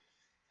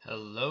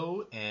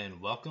Hello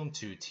and welcome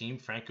to Team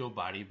Franco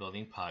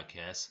Bodybuilding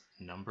Podcast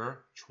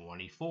number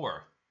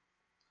 24.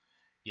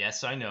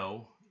 Yes, I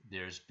know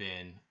there's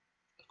been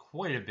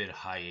quite a bit of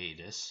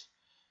hiatus,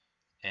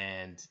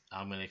 and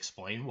I'm going to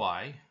explain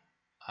why.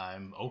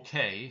 I'm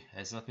okay, it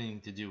has nothing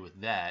to do with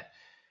that.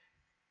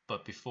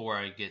 But before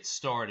I get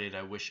started,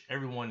 I wish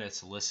everyone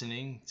that's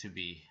listening to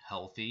be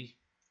healthy,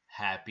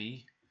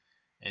 happy,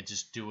 and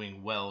just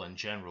doing well in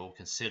general,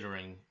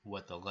 considering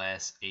what the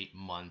last 8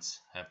 months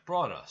have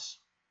brought us.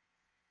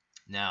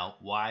 Now,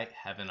 why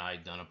haven't I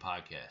done a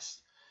podcast?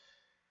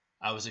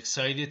 I was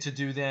excited to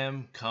do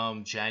them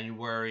come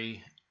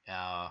January.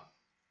 I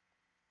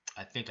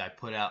think I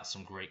put out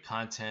some great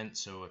content.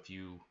 So if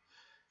you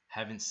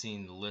haven't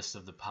seen the list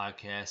of the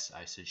podcasts,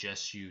 I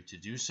suggest you to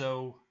do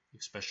so,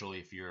 especially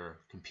if you're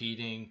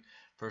competing,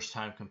 first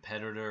time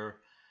competitor,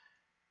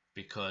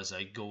 because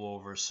I go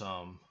over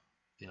some,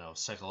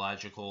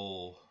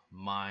 psychological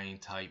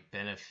mind type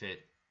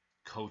benefit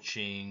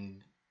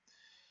coaching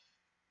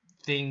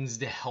things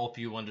to help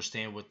you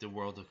understand what the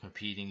world of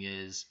competing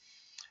is.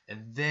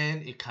 And then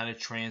it kind of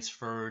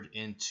transferred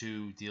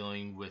into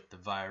dealing with the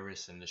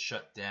virus and the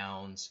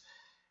shutdowns.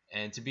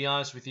 And to be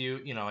honest with you,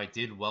 I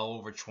did well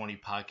over 20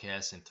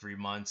 podcasts in 3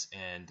 months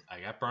and I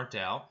got burnt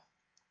out.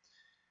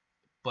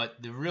 But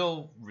the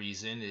real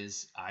reason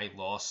is I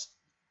lost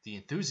the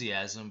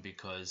enthusiasm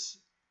because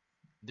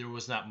there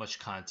was not much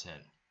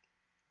content.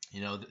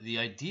 The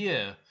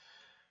idea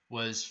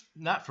was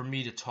not for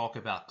me to talk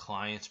about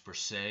clients per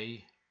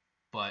se,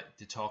 but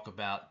to talk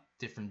about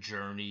different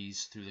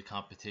journeys through the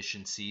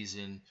competition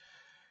season,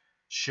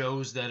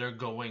 shows that are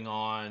going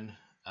on.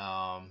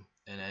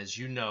 And as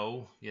you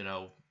know,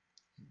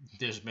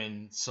 there's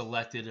been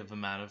selective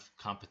amount of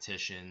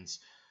competitions.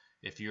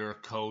 If you're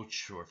a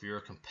coach or if you're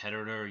a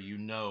competitor, you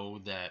know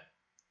that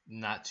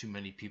not too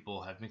many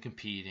people have been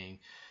competing.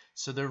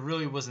 So there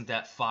really wasn't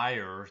that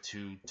fire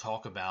to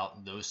talk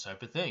about those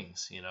type of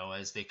things.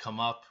 As they come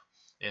up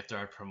after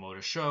I promote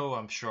a show,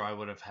 I'm sure I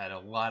would have had a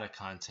lot of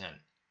content.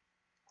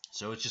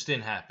 So it just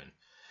didn't happen.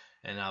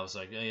 And I was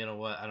like, you know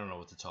what? I don't know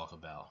what to talk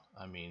about.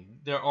 I mean,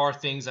 there are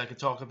things I could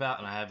talk about,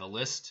 and I have a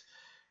list.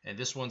 And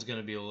this one's going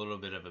to be a little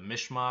bit of a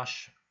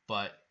mishmash,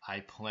 but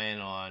I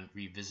plan on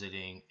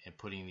revisiting and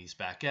putting these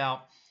back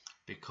out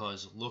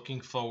because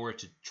looking forward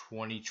to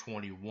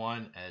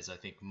 2021, as I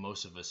think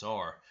most of us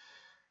are,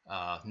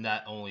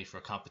 not only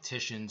for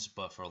competitions,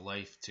 but for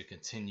life to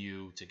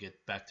continue to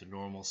get back to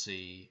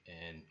normalcy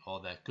and all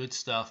that good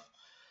stuff.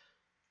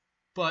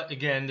 But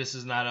again, this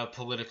is not a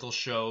political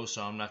show,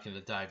 so I'm not going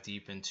to dive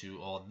deep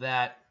into all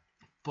that.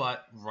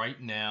 But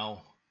right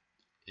now,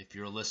 if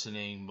you're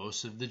listening,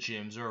 most of the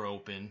gyms are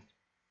open.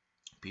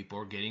 People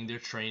are getting their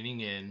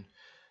training in.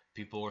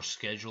 People are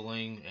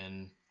scheduling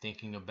and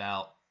thinking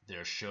about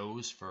their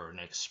shows for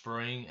next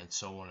spring and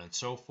so on and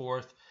so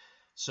forth.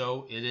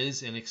 So it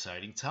is an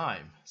exciting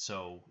time.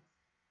 So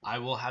I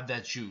will have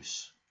that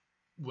juice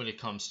when it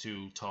comes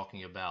to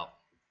talking about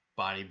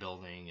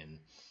bodybuilding and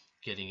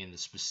getting into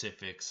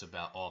specifics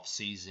about off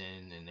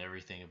season and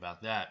everything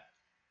about that.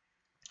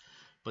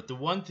 But the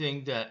one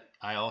thing that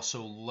I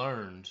also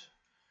learned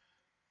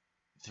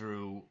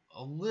through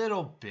a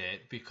little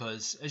bit,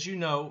 because as you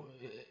know,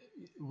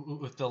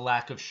 with the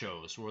lack of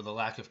shows or the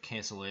lack of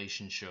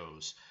cancellation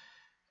shows,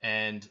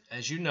 and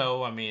as you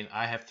know,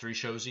 I have 3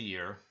 shows a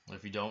year.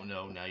 If you don't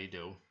know, now you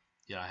do.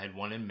 I had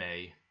one in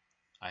May.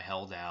 I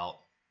held out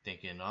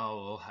thinking,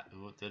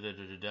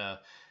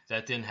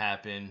 that didn't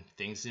happen.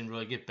 Things didn't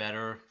really get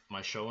better.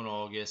 My show in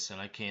August,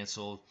 and I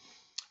canceled.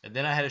 And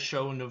then I had a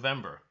show in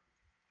November,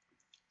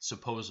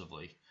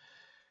 supposedly.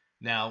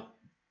 Now,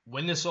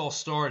 when this all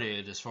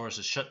started, as far as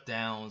the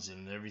shutdowns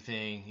and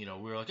everything, we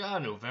were like,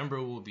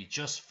 November will be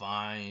just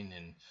fine.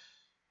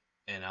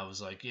 And I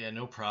was like, yeah,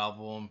 no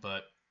problem.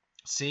 But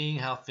seeing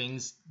how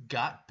things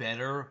got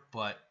better,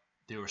 but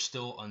they were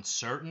still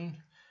uncertain,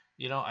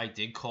 I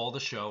did call the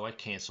show. I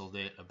canceled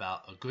it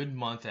about a good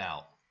month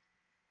out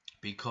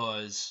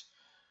because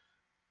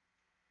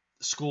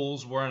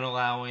schools weren't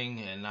allowing,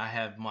 and I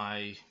have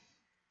my,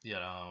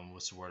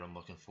 what's the word I'm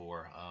looking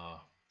for?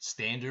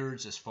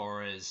 Standards as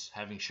far as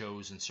having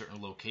shows in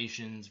certain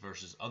locations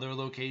versus other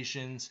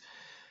locations.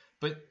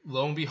 But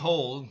lo and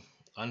behold,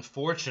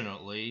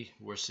 unfortunately,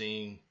 we're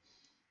seeing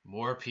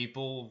more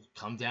people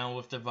come down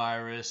with the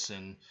virus,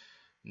 and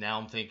now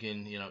I'm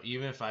thinking,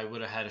 even if I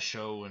would have had a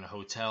show in a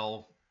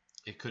hotel,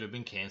 it could have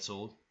been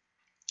canceled.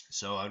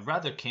 So I'd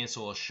rather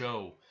cancel a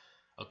show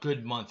a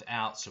good month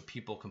out so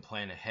people can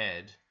plan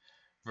ahead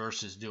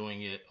versus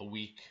doing it a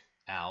week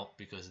out,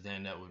 because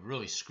then that would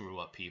really screw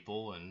up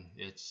people, and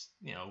it's,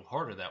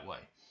 harder that way.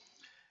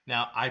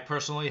 Now, I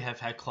personally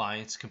have had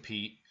clients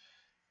compete,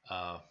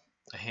 a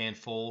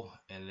handful,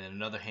 and then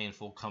another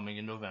handful coming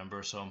in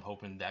November, so I'm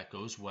hoping that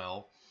goes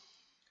well.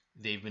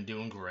 They've been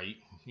doing great.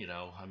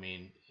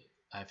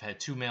 I've had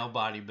 2 male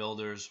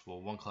bodybuilders,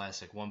 well, 1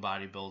 classic, 1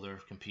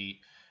 bodybuilder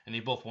compete, and they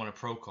both won a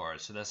pro card.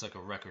 So that's like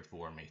a record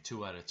for me,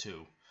 2 out of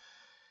 2.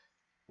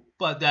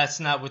 But that's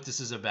not what this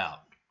is about.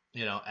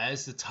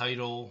 As the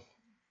title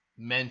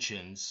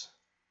mentions,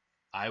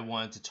 I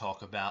wanted to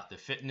talk about the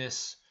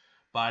fitness,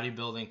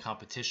 bodybuilding,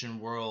 competition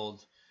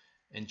world,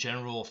 in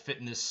general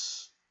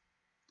fitness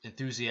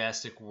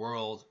enthusiastic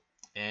world,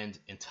 and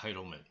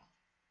entitlement.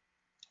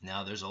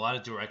 Now, there's a lot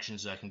of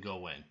directions I can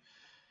go in.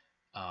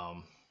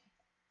 Um,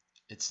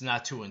 it's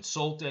not to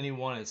insult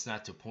anyone, it's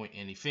not to point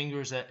any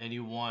fingers at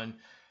anyone,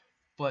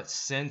 but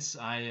since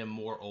I am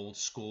more old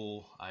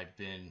school, I've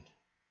been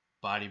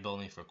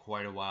bodybuilding for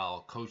quite a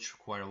while, coach for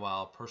quite a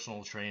while,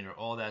 personal trainer,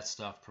 all that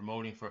stuff,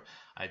 promoting for,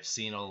 I've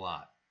seen a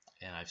lot.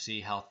 And I've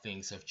seen how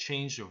things have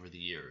changed over the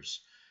years,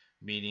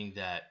 meaning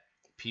that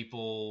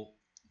people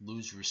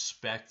lose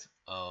respect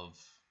of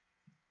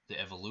the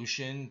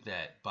evolution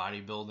that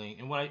bodybuilding,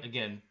 and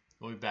again,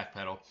 let me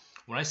backpedal.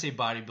 When I say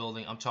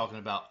bodybuilding, I'm talking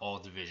about all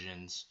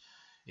divisions,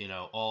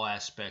 all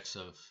aspects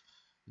of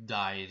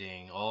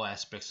dieting, all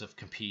aspects of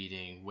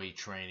competing, weight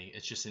training.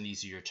 It's just an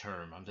easier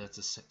term. I'm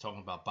just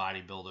talking about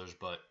bodybuilders,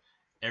 but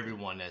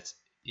everyone that's,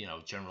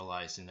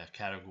 generalized in that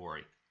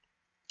category.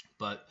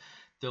 But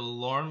the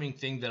alarming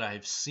thing that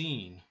I've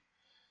seen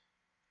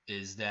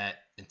is that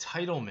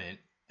entitlement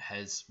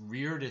has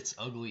reared its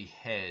ugly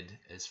head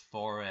as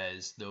far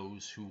as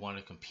those who want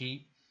to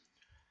compete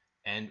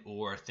and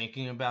or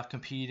thinking about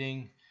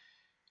competing,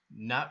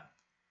 not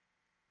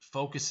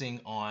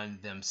focusing on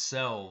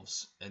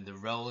themselves and the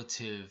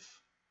relative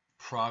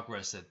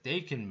progress that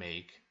they can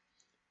make,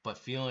 but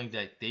feeling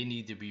that they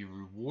need to be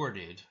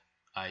rewarded,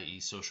 i.e.,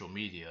 social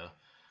media,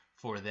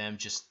 for them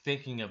just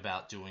thinking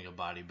about doing a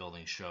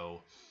bodybuilding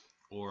show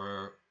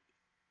or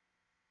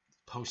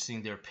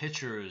posting their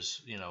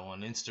pictures,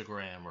 on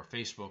Instagram or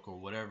Facebook or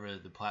whatever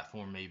the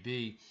platform may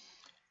be,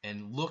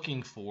 and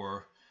looking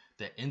for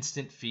the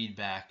instant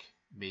feedback,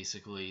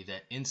 basically,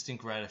 that instant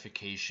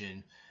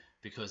gratification,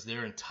 because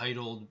they're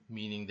entitled,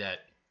 meaning that,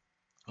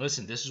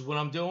 listen, this is what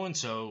I'm doing,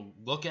 so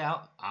look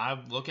out,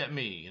 look at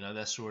me,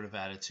 that sort of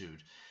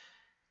attitude.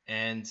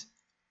 And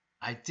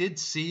I did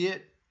see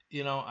it,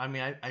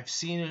 I've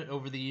seen it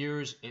over the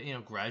years,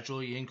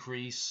 gradually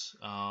increase.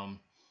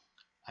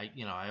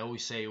 I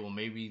always say, well,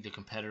 maybe the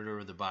competitor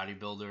or the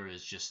bodybuilder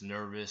is just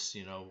nervous.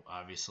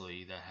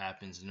 Obviously that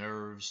happens,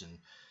 nerves, and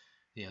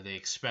they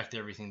expect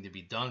everything to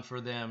be done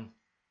for them.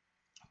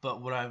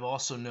 But what I've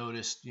also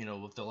noticed,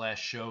 with the last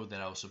show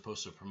that I was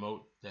supposed to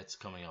promote that's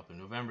coming up in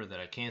November that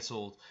I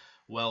canceled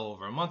well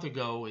over a month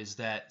ago, is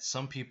that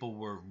some people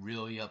were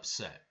really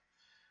upset.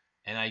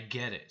 And I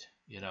get it.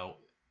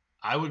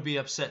 I would be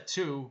upset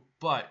too,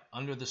 but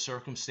under the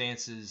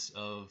circumstances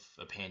of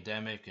a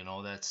pandemic and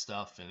all that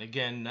stuff, and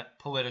again, not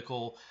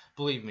political,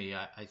 believe me,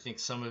 I think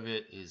some of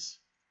it is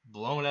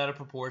blown out of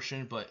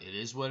proportion, but it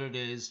is what it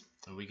is,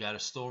 and we got to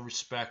still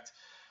respect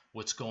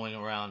what's going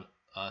around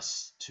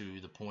us to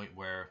the point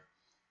where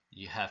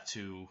you have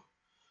to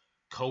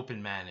cope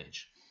and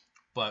manage.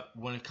 But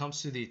when it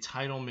comes to the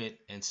entitlement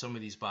and some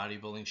of these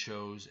bodybuilding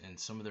shows and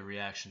some of the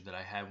reaction that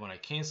I had when I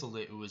canceled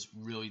it, it was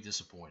really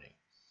disappointing.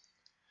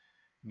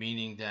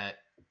 Meaning that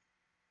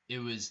it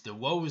was the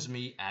woe is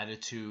me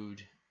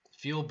attitude,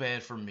 feel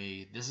bad for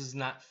me, this is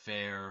not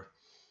fair,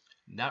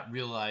 not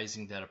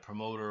realizing that a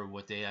promoter,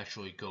 what they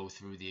actually go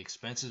through, the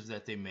expenses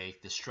that they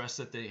make, the stress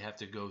that they have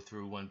to go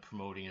through when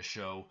promoting a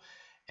show,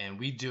 and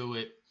we do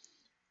it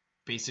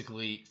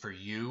basically for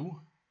you,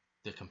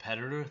 the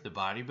competitor, the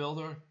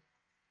bodybuilder,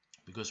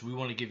 because we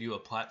want to give you a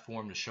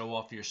platform to show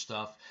off your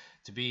stuff,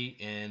 to be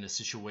in a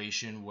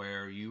situation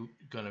where you're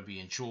going to be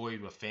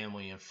enjoyed with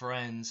family and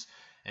friends,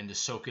 and to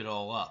soak it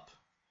all up.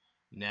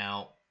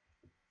 Now,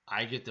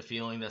 I get the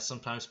feeling that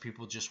sometimes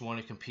people just want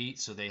to compete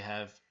so they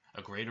have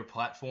a greater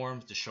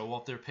platform to show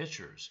off their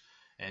pictures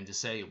and to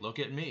say, look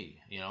at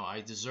me, I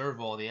deserve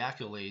all the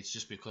accolades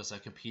just because I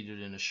competed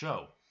in a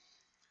show.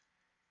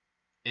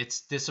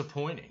 It's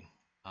disappointing.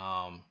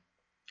 I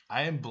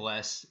am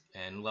blessed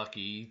and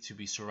lucky to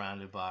be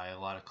surrounded by a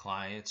lot of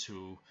clients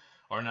who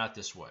are not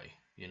this way.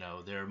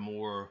 They're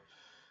more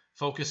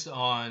focused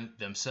on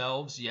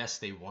themselves. Yes,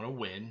 they want to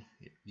win.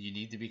 You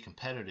need to be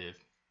competitive.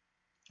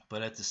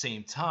 But at the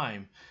same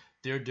time,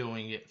 they're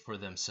doing it for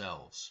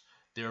themselves.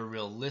 They're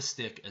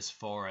realistic as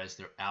far as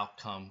their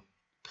outcome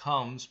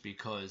comes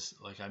because,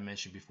 like I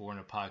mentioned before in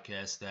a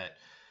podcast, that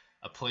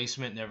a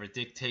placement never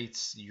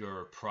dictates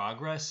your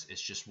progress.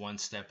 It's just one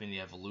step in the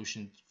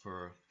evolution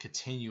for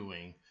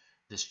continuing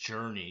this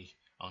journey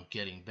on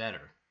getting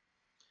better.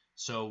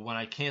 So when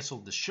I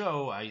canceled the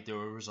show, there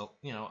was a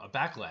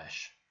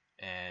backlash,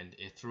 and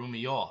it threw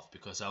me off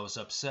because I was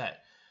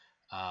upset.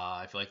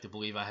 I like to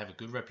believe I have a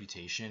good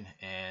reputation,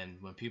 and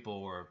when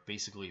people were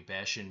basically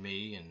bashing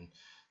me and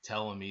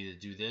telling me to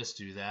do this,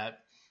 do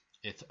that,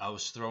 I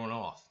was thrown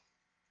off.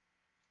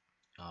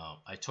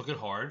 I took it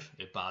hard.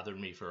 It bothered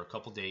me for a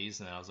couple days,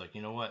 and I was like,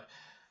 you know what?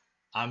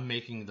 I'm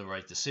making the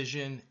right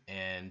decision,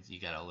 and you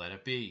got to let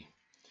it be.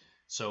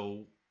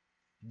 So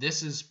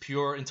this is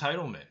pure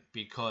entitlement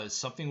because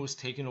something was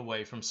taken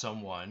away from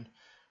someone,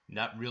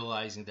 not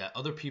realizing that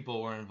other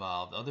people were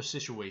involved, other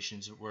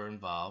situations were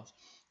involved,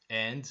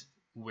 and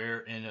we're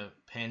in a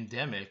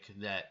pandemic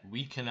that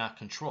we cannot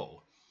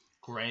control.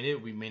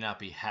 Granted, we may not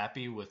be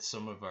happy with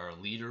some of our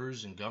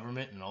leaders and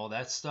government and all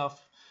that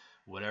stuff,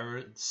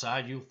 whatever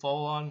side you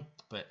fall on.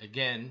 But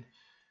again,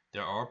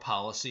 there are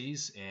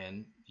policies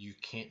and you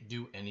can't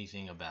do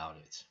anything about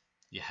it.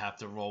 You have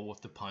to roll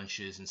with the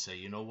punches and say,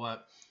 you know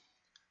what?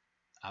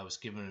 I was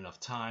given enough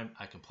time.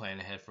 I can plan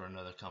ahead for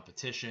another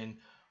competition,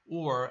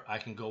 or I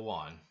can go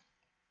on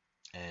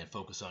and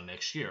focus on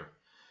next year.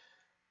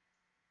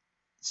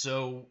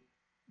 So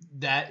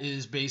that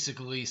is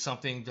basically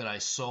something that I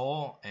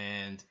saw,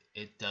 and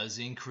it does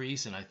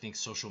increase. And I think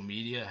social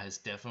media has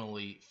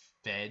definitely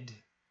fed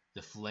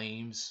the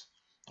flames,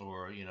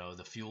 or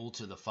the fuel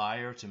to the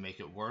fire to make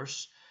it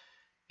worse.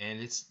 And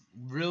it's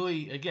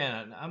really,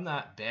 again, I'm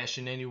not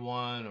bashing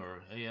anyone,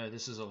 or yeah,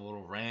 this is a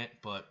little rant,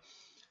 but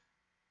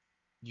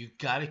you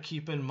got to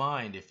keep in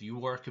mind, if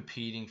you are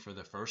competing for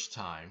the first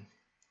time,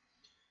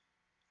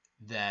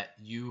 that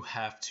you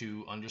have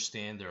to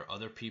understand there are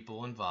other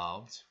people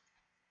involved,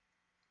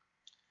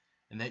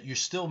 and that you're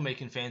still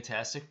making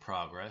fantastic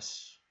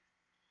progress,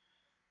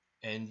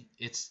 and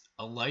it's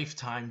a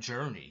lifetime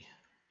journey.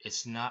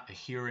 It's not a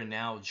here and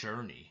now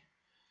journey,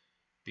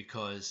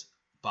 because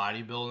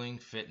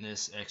bodybuilding,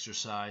 fitness,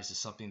 exercise is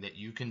something that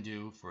you can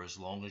do for as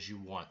long as you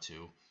want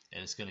to,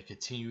 and it's going to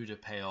continue to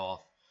pay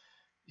off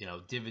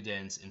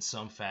dividends in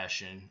some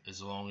fashion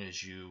as long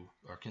as you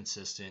are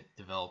consistent,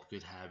 develop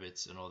good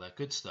habits, and all that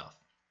good stuff.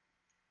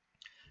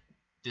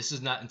 This is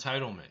not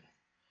entitlement.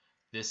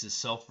 This is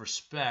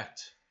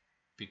self-respect,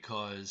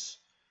 because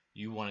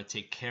you want to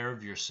take care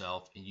of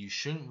yourself, and you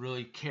shouldn't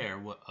really care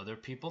what other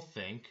people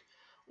think,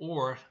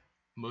 or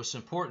most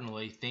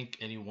importantly, think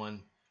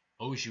anyone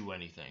owes you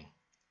anything,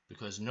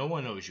 because no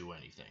one owes you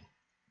anything.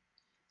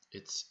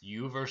 It's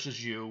you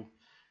versus you.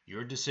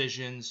 Your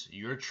decisions,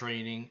 your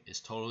training is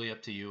totally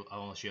up to you,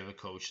 unless you have a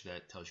coach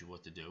that tells you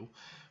what to do.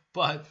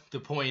 But the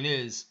point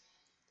is,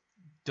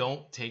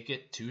 don't take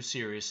it too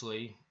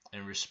seriously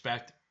and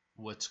respect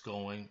what's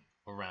going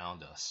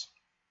around us.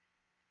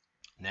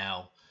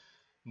 Now,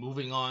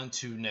 moving on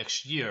to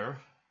next year,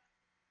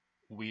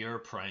 we are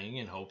praying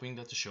and hoping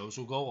that the shows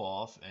will go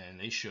off, and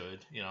they should.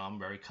 I'm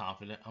very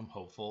confident. I'm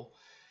hopeful.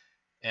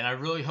 And I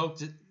really hope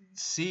to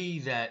see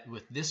that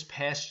with this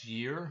past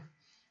year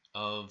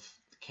of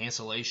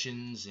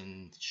cancellations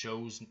and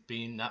shows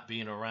not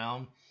being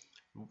around,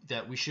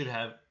 that we should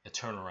have a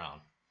turnaround,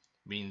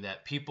 meaning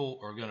that people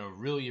are going to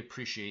really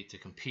appreciate to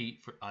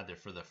compete for either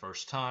for the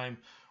first time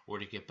or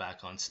to get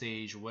back on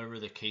stage, or whatever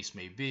the case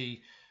may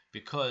be,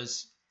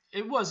 because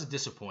it was a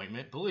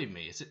disappointment. Believe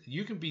me,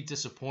 you can be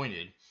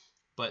disappointed,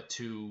 but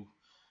to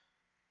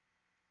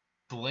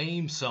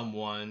blame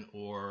someone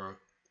or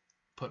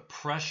put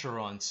pressure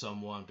on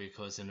someone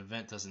because an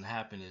event doesn't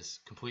happen is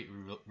completely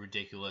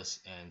ridiculous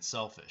and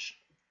selfish.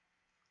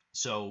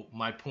 So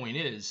my point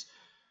is,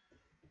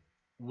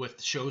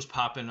 with shows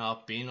popping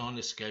up, being on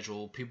the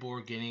schedule, people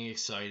are getting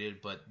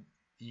excited, but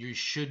you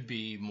should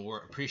be more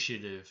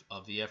appreciative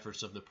of the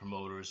efforts of the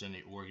promoters and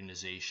the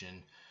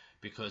organization,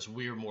 because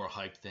we're more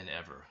hyped than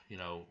ever.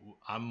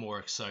 I'm more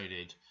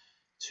excited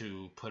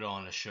to put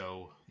on a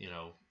show,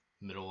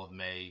 middle of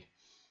May,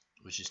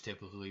 which is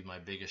typically my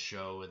biggest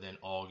show, and then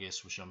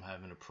August, which I'm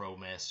having a Pro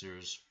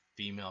Masters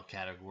female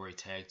category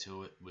tag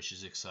to it, which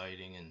is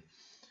exciting, and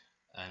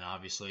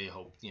obviously I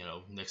hope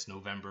next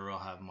November I'll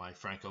have my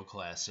Franco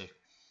Classic.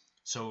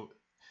 So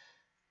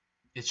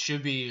it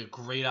should be a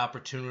great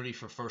opportunity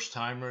for first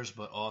timers,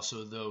 but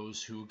also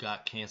those who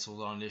got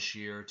canceled on this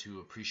year,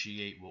 to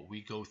appreciate what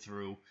we go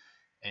through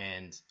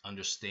and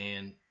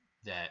understand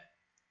that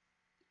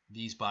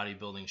these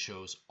bodybuilding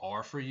shows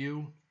are for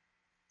you,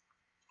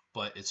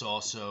 but it's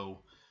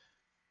also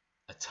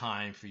a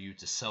time for you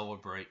to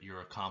celebrate your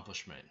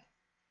accomplishment.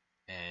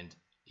 And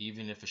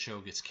even if a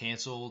show gets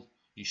canceled,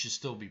 you should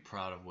still be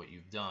proud of what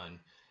you've done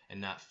and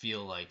not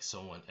feel like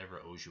someone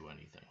ever owes you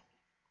anything.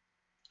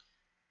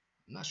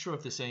 I'm not sure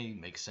if this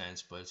makes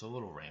sense, but it's a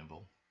little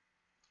ramble.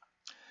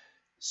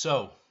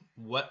 So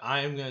what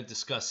I am going to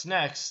discuss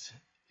next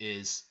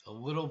is a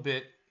little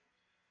bit,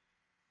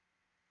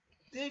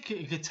 it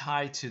could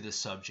tie to the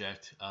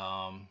subject,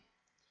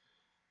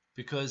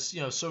 because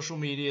social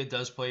media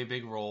does play a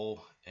big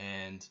role,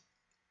 and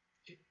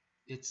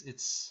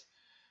it's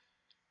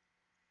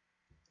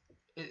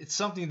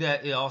something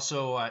that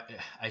also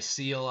I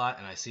see a lot,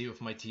 and I see it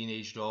with my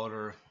teenage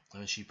daughter,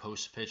 and she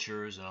posts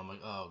pictures, and I'm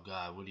like, oh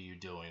God, what are you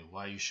doing?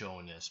 Why are you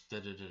showing this? Da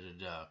da da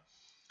da da.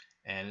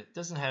 And it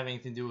doesn't have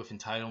anything to do with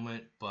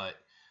entitlement, but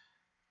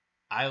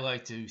I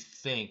like to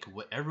think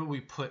whatever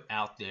we put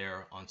out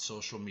there on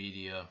social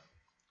media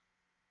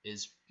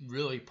is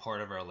really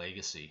part of our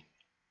legacy,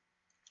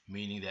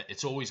 meaning that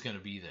it's always going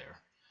to be there.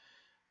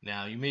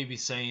 Now, you may be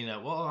saying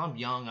that, well, I'm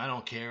young, I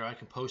don't care, I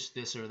can post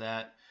this or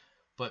that,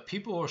 but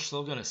people are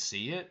still going to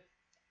see it.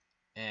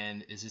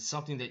 And is it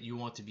something that you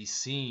want to be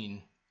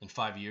seen in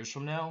 5 years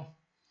from now?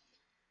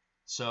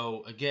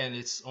 So again,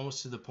 it's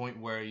almost to the point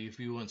where if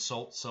you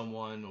insult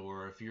someone,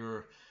 or if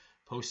you're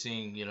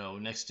posting,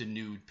 next to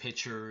nude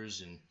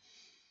pictures and,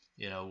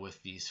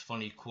 with these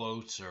funny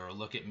quotes or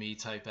look at me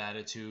type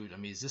attitude, I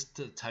mean, is this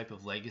the type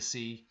of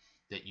legacy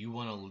that you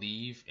want to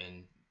leave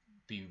and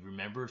be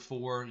remembered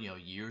for,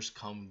 years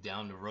come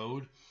down the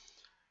road?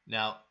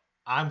 Now,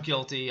 I'm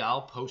guilty.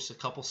 I'll post a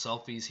couple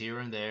selfies here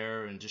and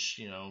there and just,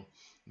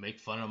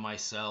 make fun of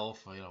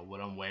myself, what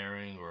I'm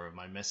wearing or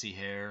my messy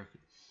hair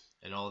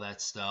and all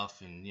that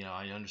stuff. And,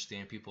 I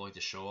understand people like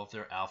to show off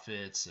their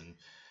outfits,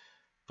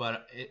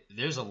 but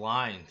there's a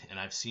line, and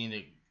I've seen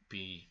it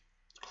be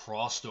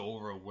crossed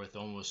over with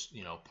almost,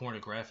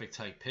 pornographic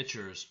type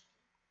pictures,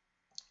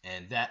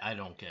 and that I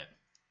don't get.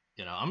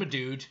 I'm a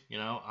dude,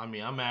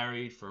 I'm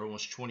married for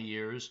almost 20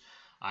 years.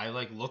 I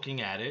like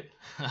looking at it.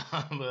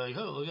 I'm like,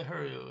 oh, look at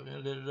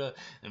her,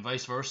 and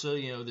vice versa.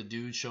 The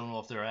dudes showing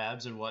off their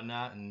abs and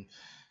whatnot, and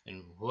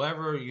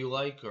whoever you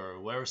like or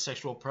whatever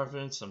sexual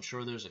preference, I'm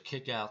sure there's a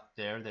kick out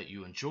there that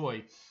you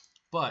enjoy.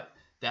 But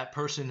that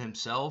person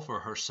himself or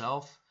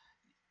herself,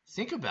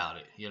 think about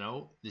it.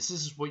 This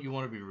is what you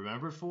want to be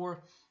remembered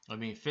for. I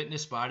mean,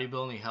 fitness,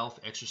 bodybuilding, health,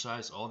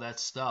 exercise, all that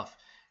stuff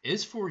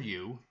is for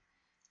you,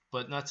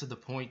 but not to the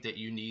point that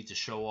you need to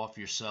show off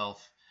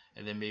yourself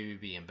and then maybe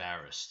be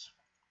embarrassed.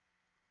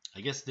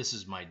 I guess this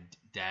is my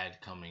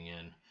dad coming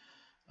in.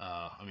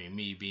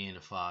 Me being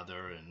a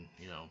father, and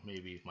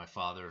maybe my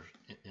father,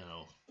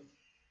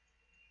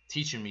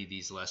 teaching me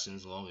these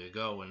lessons long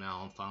ago, and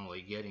now I'm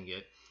finally getting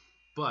it.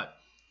 But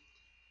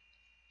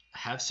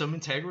have some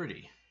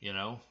integrity.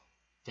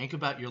 Think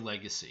about your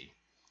legacy.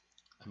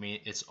 I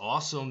mean, it's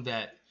awesome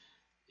that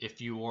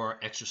if you are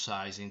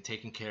exercising,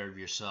 taking care of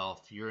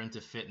yourself, you're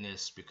into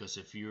fitness, because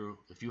if you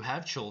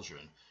have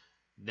children,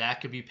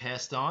 that could be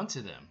passed on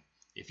to them.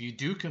 If you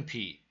do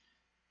compete,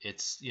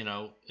 it's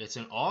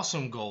an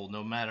awesome goal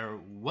no matter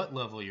what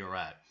level you're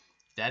at.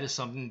 That is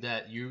something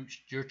that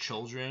your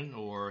children,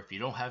 or if you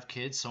don't have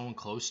kids, someone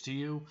close to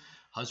you,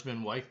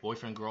 husband, wife,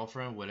 boyfriend,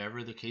 girlfriend,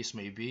 whatever the case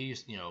may be,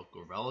 a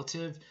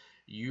relative,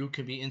 you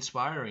can be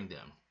inspiring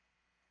them.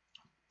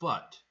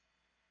 But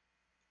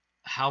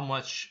how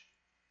much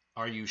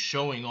are you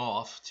showing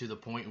off to the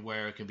point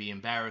where it can be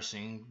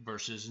embarrassing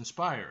versus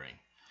inspiring?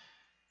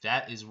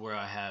 That is where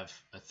I have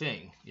a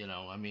thing.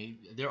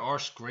 There are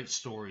great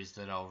stories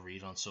that I'll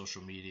read on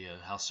social media,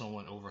 how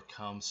someone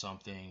overcomes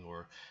something,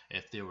 or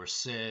if they were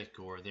sick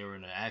or they were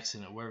in an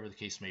accident, whatever the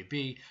case may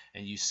be,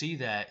 and you see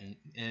that, and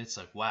it's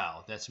like,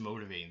 wow, that's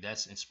motivating,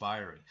 that's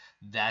inspiring,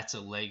 that's a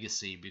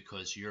legacy,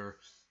 because you're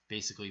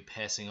basically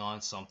passing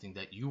on something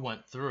that you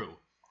went through,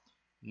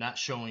 not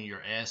showing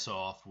your ass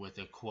off with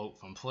a quote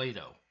from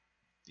Plato.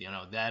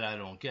 That I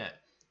don't get.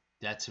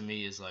 That to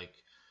me is like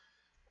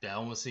that,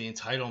 almost the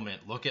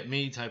entitlement, look at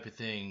me type of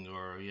thing,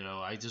 or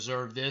I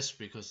deserve this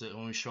because they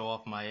only show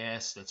off my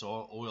ass that's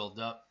all oiled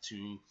up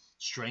to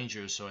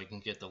strangers so I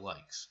can get the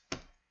likes.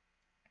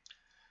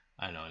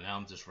 I know, now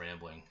I'm just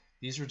rambling.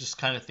 These are just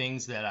kind of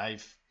things that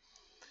I've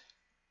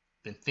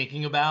been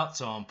thinking about,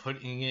 so I'm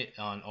putting it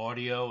on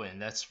audio,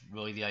 and that's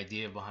really the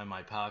idea behind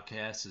my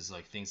podcast, is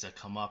like things that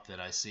come up that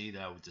I see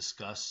that I would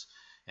discuss,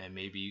 and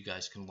maybe you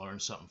guys can learn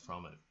something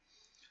from it.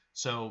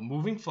 So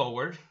moving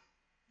forward,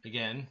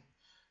 again,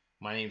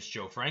 my name is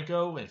Joe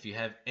Franco, and if you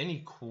have any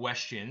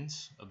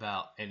questions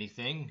about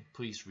anything,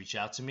 please reach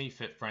out to me,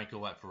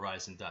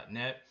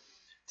 fitfranco@verizon.net,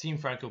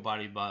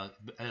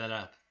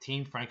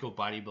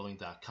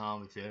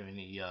 teamfrancobodybuilding.com if you have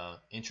any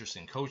interest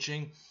in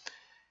coaching.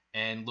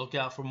 And look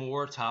out for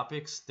more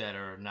topics that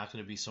are not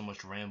going to be so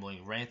much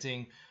rambling,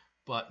 ranting,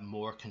 but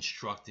more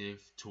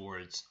constructive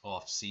towards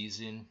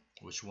off-season,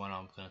 which one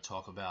I'm going to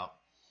talk about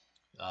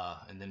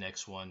in the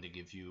next one to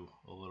give you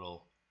a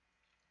little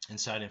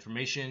inside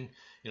information,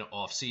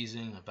 off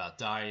season, about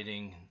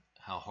dieting,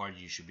 how hard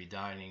you should be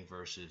dieting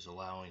versus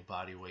allowing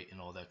body weight and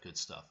all that good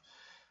stuff.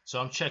 So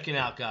I'm checking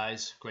out,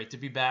 guys. Great to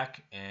be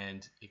back.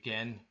 And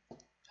again,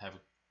 have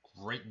a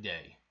great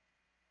day.